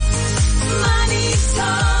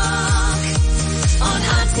Talk on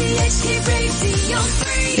RTHK Radio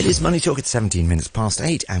 3. It is Money Talk at 17 minutes past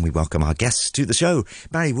 8, and we welcome our guests to the show.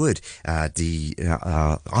 Barry Wood, the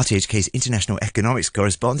RTHK's international economics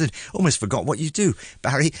correspondent. Almost forgot what you do.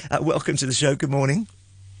 Barry, welcome to the show. Good morning.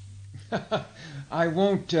 I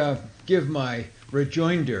won't give my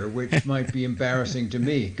rejoinder, which might be embarrassing to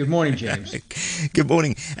me. Good morning, James. Good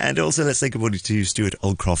morning. And also let's say good morning to Stewart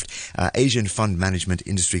Aldcroft, Asian Fund Management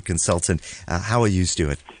Industry Consultant. How are you,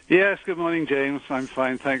 Stewart? Yes, good morning, James. I'm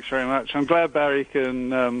fine, thanks very much. I'm glad Barry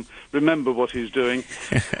can remember what he's doing.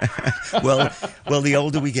 well, the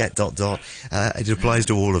older we get, it applies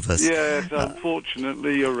to all of us. Yes,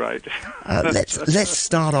 unfortunately, you're right. Let's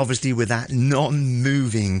start, obviously, with that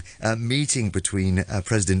non-moving meeting between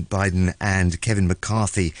President Biden and Kevin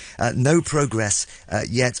McCarthy. No progress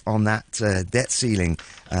yet on that debt ceiling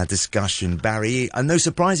discussion, Barry. No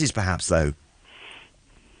surprises, perhaps, though.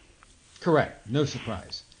 Correct. No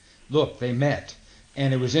surprise. Look, they met,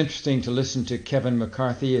 and it was interesting to listen to Kevin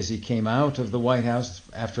McCarthy as he came out of the White House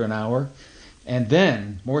after an hour, and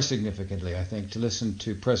then, more significantly, I think, to listen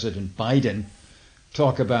to President Biden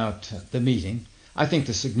talk about the meeting. I think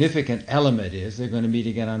the significant element is they're going to meet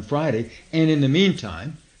again on Friday, and in the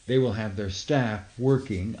meantime, they will have their staff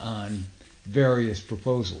working on various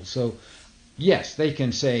proposals. So, yes, they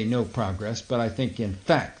can say no progress, but I think, in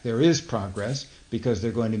fact, there is progress because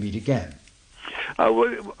they're going to meet again. I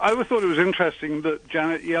thought it was interesting that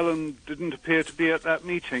Janet Yellen didn't appear to be at that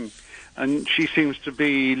meeting, and she seems to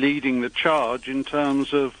be leading the charge in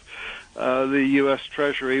terms of the U.S.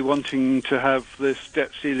 Treasury wanting to have this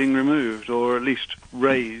debt ceiling removed, or at least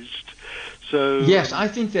raised. So yes, I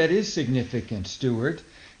think that is significant, Stuart.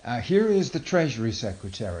 Here is the Treasury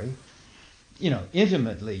Secretary,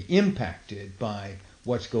 intimately impacted by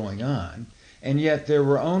what's going on, and yet there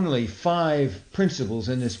were only 5 principals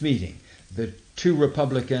in this meeting. The 2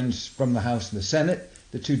 Republicans from the House and the Senate,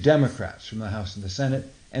 the 2 Democrats from the House and the Senate,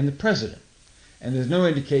 and the President. And there's no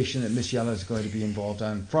indication that Ms. Yellen is going to be involved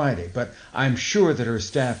on Friday, but I'm sure that her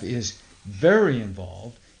staff is very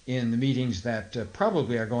involved in the meetings that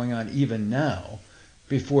probably are going on even now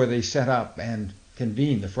before they set up and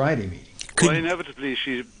convene the Friday meeting. Well, inevitably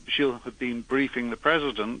she'll have been briefing the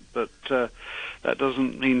President, but that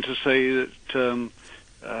doesn't mean to say that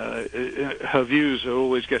her views are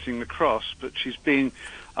always getting across, but she's been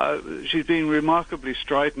remarkably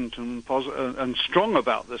strident and strong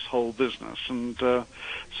about this whole business, and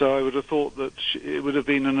so I would have thought that it would have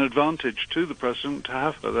been an advantage to the President to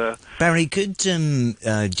have her there. Barry, could Janet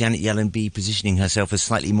Yellen be positioning herself as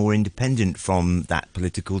slightly more independent from that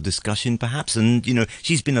political discussion, perhaps? And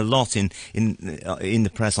she's been a lot in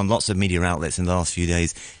the press on lots of media outlets in the last few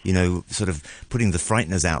days, sort of putting the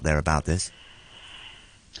frighteners out there about this.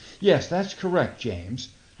 Yes, that's correct, James.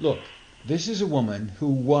 Look, this is a woman who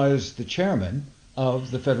was the chairman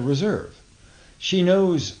of the Federal Reserve. She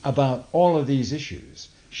knows about all of these issues.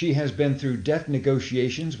 She has been through debt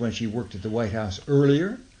negotiations when she worked at the White House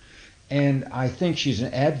earlier, and I think she's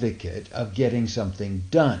an advocate of getting something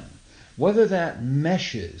done. Whether that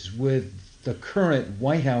meshes with the current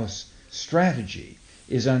White House strategy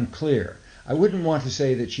is unclear. I wouldn't want to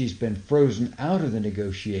say that she's been frozen out of the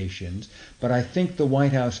negotiations, but I think the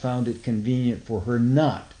White House found it convenient for her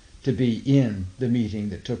not to be in the meeting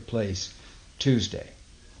that took place Tuesday.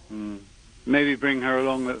 Maybe bring her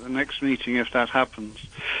along at the next meeting if that happens.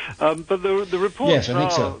 But the reports yes, I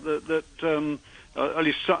think so. that at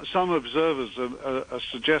least some observers are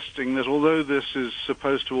suggesting that although this is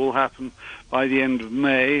supposed to all happen by the end of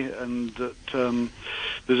May, and that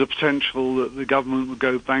there's a potential that the government would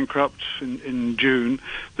go bankrupt in June,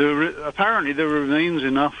 apparently there remains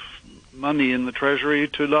enough money in the Treasury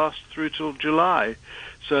to last through till July.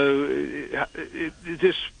 So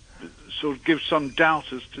this sort of gives some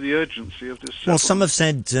doubt as to the urgency of this settlement. Well, some have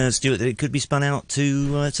said, Stuart, that it could be spun out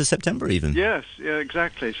to September even. Yes, yeah,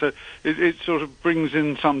 exactly. So it sort of brings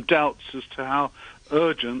in some doubts as to how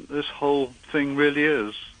urgent this whole thing really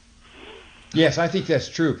is. Yes, I think that's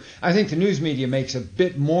true. I think the news media makes a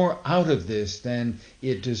bit more out of this than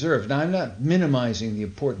it deserves. Now, I'm not minimizing the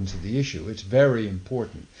importance of the issue. It's very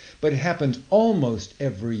important. But it happens almost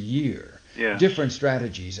every year. Yeah. Different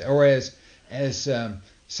strategies. Or as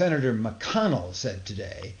Senator McConnell said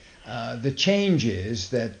today, the change is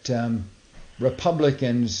that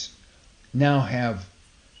Republicans now have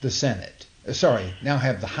now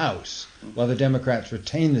have the House, while the Democrats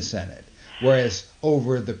retain the Senate. Whereas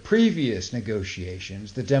over the previous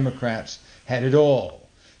negotiations, the Democrats had it all.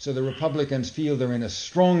 So the Republicans feel they're in a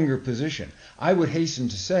stronger position. I would hasten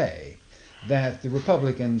to say that the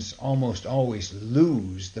Republicans almost always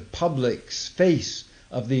lose the public's face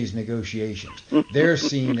of these negotiations. They're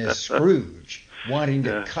seen as Scrooge, wanting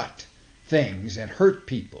to cut things and hurt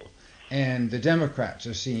people. And the Democrats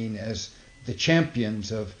are seen as the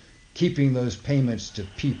champions of keeping those payments to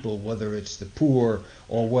people, whether it's the poor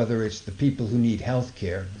or whether it's the people who need health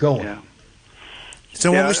care, going. Yeah.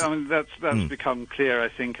 So I mean, that's become clear, I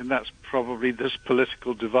think, and that's probably this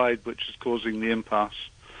political divide which is causing the impasse.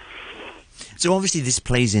 So obviously this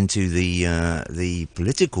plays into the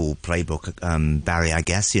political playbook, Barry, I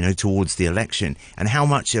guess, towards the election, and how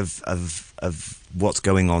much of what's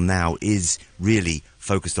going on now is really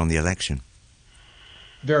focused on the election.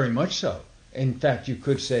 Very much so. In fact, you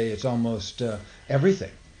could say it's almost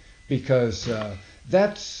everything, because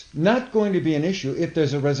that's not going to be an issue if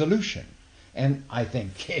there's a resolution. And I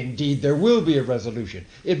think, indeed, there will be a resolution.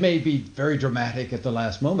 It may be very dramatic at the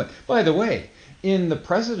last moment. By the way, in the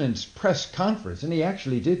president's press conference, and he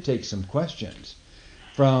actually did take some questions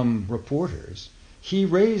from reporters, he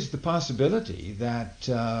raised the possibility that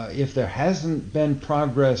if there hasn't been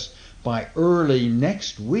progress by early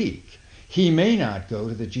next week, he may not go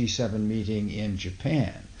to the G7 meeting in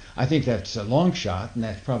Japan. I think that's a long shot, and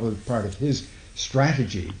that's probably part of his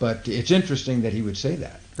strategy. But it's interesting that he would say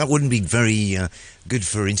that. That wouldn't be very good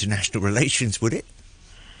for international relations, would it?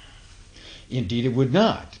 Indeed, it would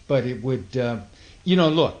not. But it would,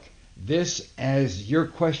 look, this, as your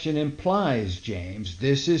question implies, James,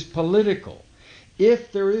 this is political.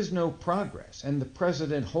 If there is no progress and the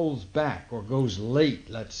president holds back or goes late,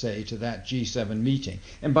 let's say, to that G7 meeting,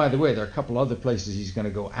 and by the way, there are a couple other places he's going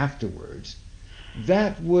to go afterwards,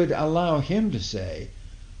 that would allow him to say,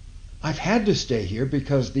 I've had to stay here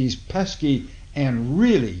because these pesky and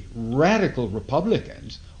really radical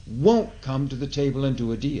Republicans won't come to the table and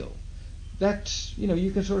do a deal. That's,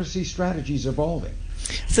 you can sort of see strategies evolving.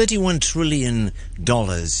 $31 trillion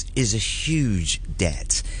is a huge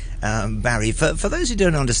debt. Barry, for those who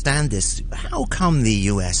don't understand this, how come the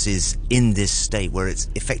US is in this state where it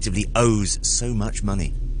effectively owes so much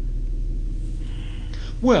money?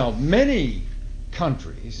 Well, many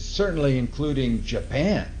countries, certainly including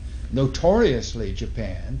Japan, notoriously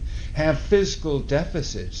Japan, have fiscal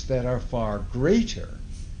deficits that are far greater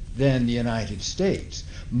than the United States.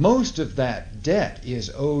 Most of that debt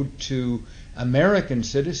is owed to American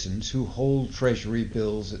citizens who hold treasury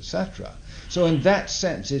bills, etc. So in that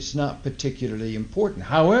sense, it's not particularly important.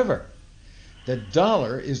 However, the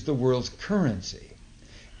dollar is the world's currency,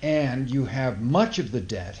 and you have much of the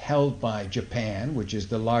debt held by Japan, which is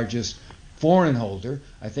the largest foreign holder.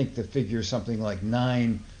 I think the figure is something like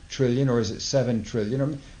 9 trillion, or is it 7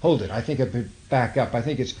 trillion? Hold it, I think I could back up. I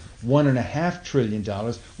think it's $1.5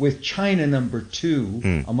 trillion, with China number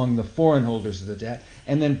 2 among the foreign holders of the debt,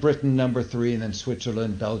 and then Britain number 3, and then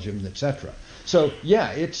Switzerland, Belgium, etc. So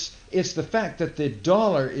yeah, it's the fact that the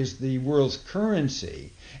dollar is the world's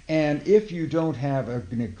currency, and if you don't have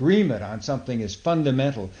an agreement on something as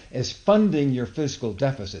fundamental as funding your fiscal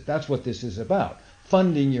deficit, that's what this is about,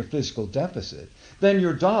 funding your fiscal deficit, then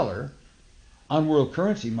your dollar on world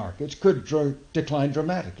currency markets could decline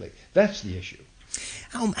dramatically. That's the issue.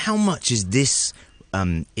 How much is this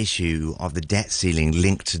issue of the debt ceiling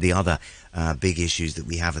linked to the other big issues that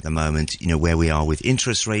we have at the moment, where we are with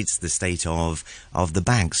interest rates, the state of the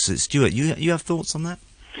banks? Stewart, you have thoughts on that?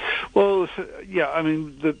 Well, yeah, I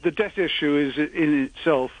mean, the debt issue is in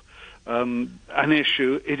itself an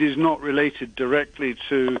issue. It is not related directly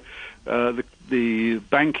to the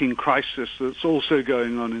banking crisis that's also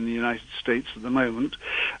going on in the United States at the moment.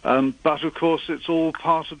 But, of course, it's all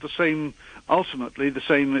part of the same, ultimately, the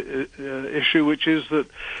same issue, which is that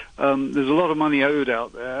there's a lot of money owed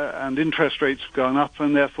out there, and interest rates have gone up,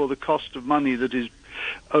 and therefore the cost of money that is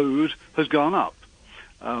owed has gone up.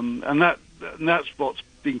 And that's what's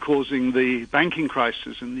been causing the banking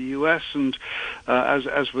crisis in the U.S. And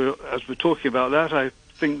as we're talking about that, I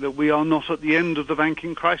think that we are not at the end of the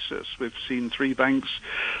banking crisis. We've seen 3 banks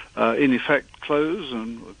in effect close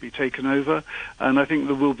and be taken over, and I think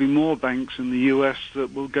there will be more banks in the U.S.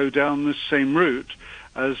 that will go down this same route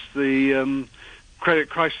as the credit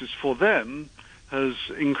crisis for them has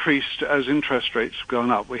increased as interest rates have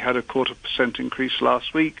gone up. We had a 0.25% increase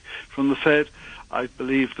last week from the Fed. I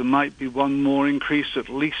believe there might be one more increase at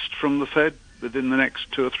least from the Fed within the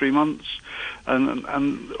next 2 or 3 months.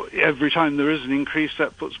 And every time there is an increase,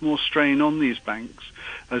 that puts more strain on these banks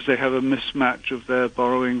as they have a mismatch of their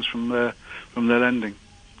borrowings from their lending.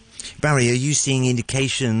 Barry, are you seeing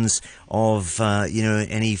indications of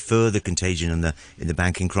any further contagion in the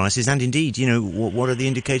banking crisis? And indeed, what are the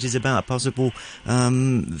indicators about possible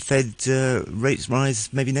Fed rates rise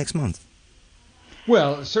maybe next month?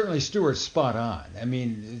 Well, certainly Stewart's spot on. I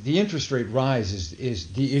mean, the interest rate rise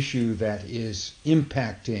is the issue that is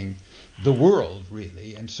impacting the world,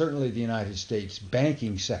 really, and certainly the United States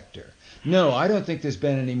banking sector. No, I don't think there's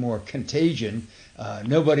been any more contagion.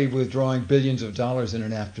 Nobody withdrawing billions of dollars in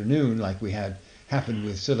an afternoon like we had happened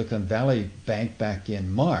with Silicon Valley Bank back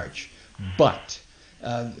in March. But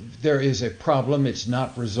there is a problem. It's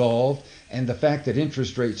not resolved. And the fact that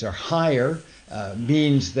interest rates are higher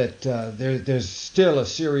means that there's still a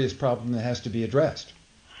serious problem that has to be addressed.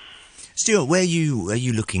 Stuart, where are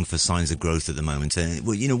you looking for signs of growth at the moment?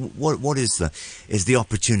 Well, you know, what is the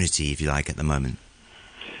opportunity, if you like, at the moment?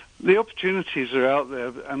 The opportunities are out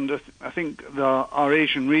there, and I think our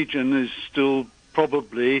Asian region is still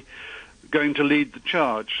probably going to lead the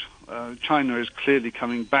charge. China is clearly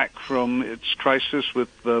coming back from its crisis with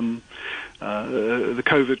the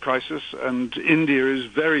COVID crisis, and India is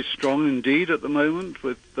very strong indeed at the moment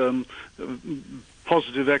with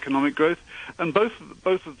positive economic growth, and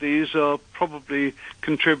both of these are probably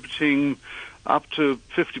contributing up to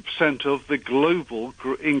 50% of the global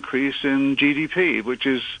increase in GDP, which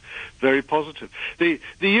is very positive. The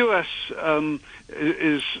US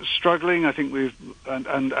is struggling. I think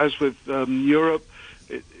and as with Europe,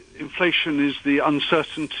 inflation is the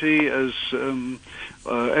uncertainty as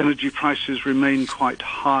energy prices remain quite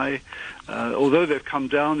high. Although they've come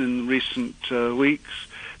down in recent weeks,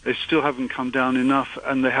 they still haven't come down enough,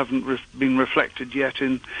 and they haven't been reflected yet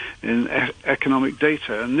in economic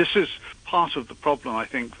data. And this is part of the problem, I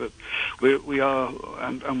think, that we are,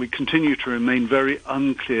 and we continue to remain very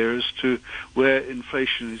unclear as to where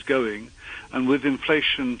inflation is going. And with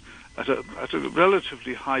inflation at a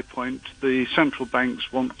relatively high point, the central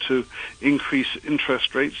banks want to increase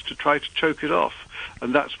interest rates to try to choke it off.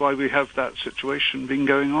 And that's why we have that situation been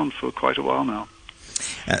going on for quite a while now.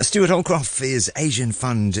 Stewart Aldcroft is Asian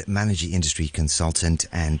Fund Managing Industry Consultant,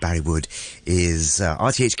 and Barry Wood is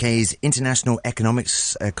RTHK's International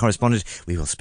Economics Correspondent. We will speak